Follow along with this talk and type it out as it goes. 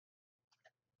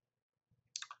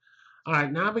All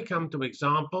right, now we come to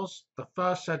examples. The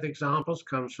first set of examples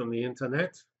comes from the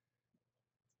internet.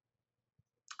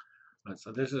 Right,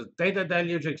 so this is data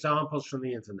deluge examples from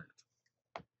the internet.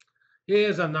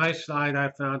 Here's a nice slide I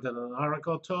found in an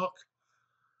Oracle talk,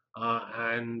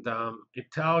 and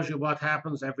it tells you what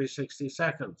happens every 60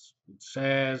 seconds. It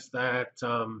says that,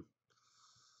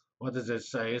 what does it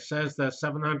say? It says there's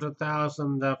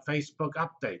 700,000 Facebook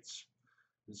updates.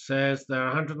 It says there are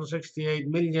 168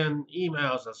 million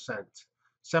emails are sent,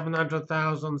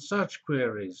 700,000 search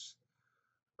queries,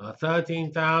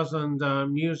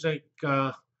 13,000 music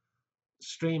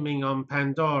streaming on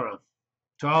Pandora,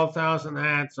 12,000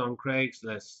 ads on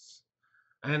Craigslist,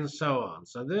 and so on.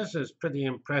 So this is pretty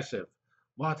impressive.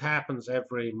 What happens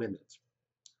every minute?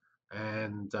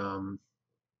 And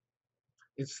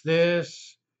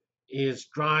this is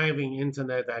driving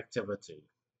internet activity.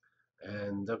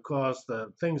 And of course,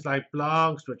 the things like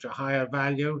blogs, which are higher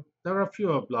value, there are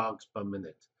fewer blogs per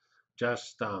minute,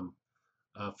 just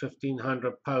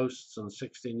 1,500 posts and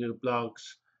 60 new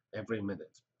blogs every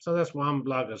minute. So that's one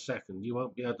blog a second. You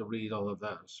won't be able to read all of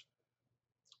those.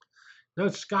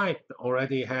 Note Skype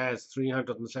already has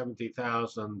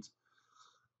 370,000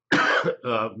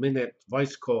 minute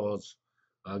voice calls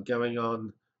going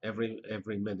on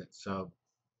every minute. So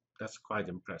that's quite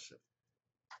impressive.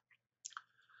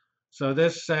 So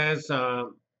this says,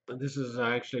 this is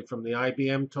actually from the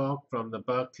IBM talk from the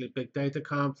Berkeley Big Data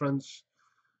Conference.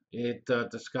 It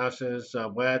discusses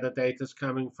where the data is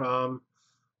coming from.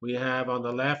 We have on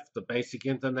the left the basic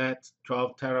internet,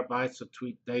 12 terabytes of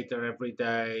tweet data every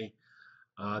day,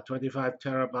 25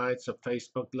 terabytes of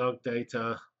Facebook log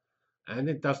data, and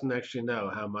it doesn't actually know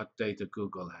how much data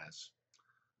Google has.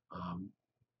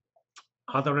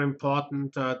 Other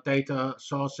important data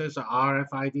sources are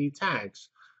RFID tags,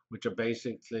 which are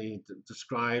basically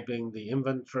describing the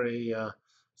inventory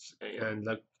and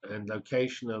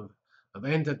location of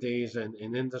entities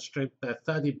in industry. There are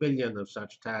 30 billion of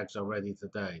such tags already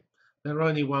today. There are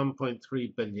only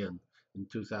 1.3 billion in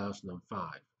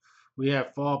 2005. We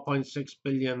have 4.6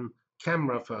 billion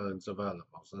camera phones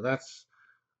available. So that's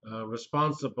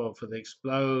responsible for the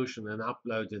explosion in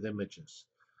uploaded images.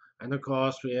 And of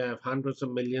course, we have hundreds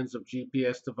of millions of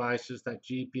GPS devices. That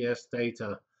GPS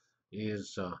data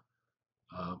is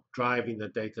driving the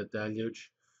data deluge.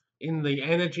 In the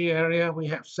energy area, we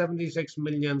have 76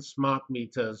 million smart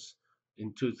meters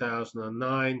in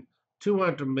 2009,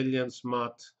 200 million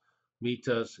smart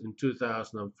meters in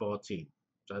 2014.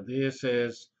 So this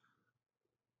is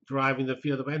driving the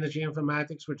field of energy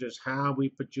informatics, which is how we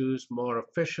produce more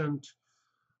efficient,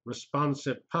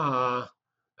 responsive power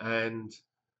and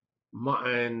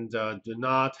do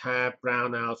not have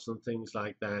brownouts and things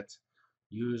like that,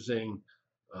 using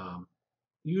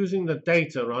the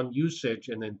data on usage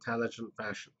in intelligent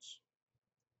fashions.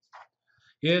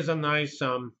 Here's a nice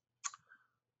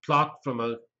plot from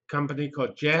a company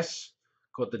called Jess,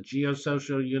 called the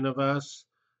Geosocial Universe,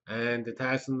 and it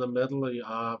has in the middle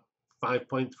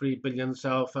 5.3 billion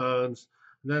cell phones.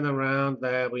 And then around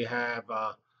there we have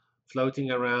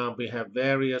floating around, we have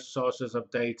various sources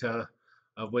of data,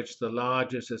 of which the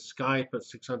largest is Skype at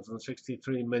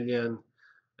 663 million,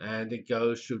 and it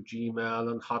goes through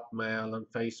Gmail and Hotmail and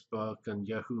Facebook and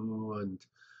Yahoo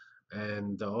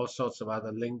and all sorts of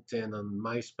other LinkedIn and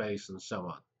MySpace and so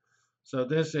on. So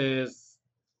this is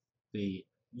the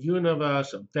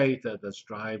universe of data that's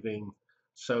driving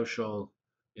social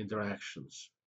interactions.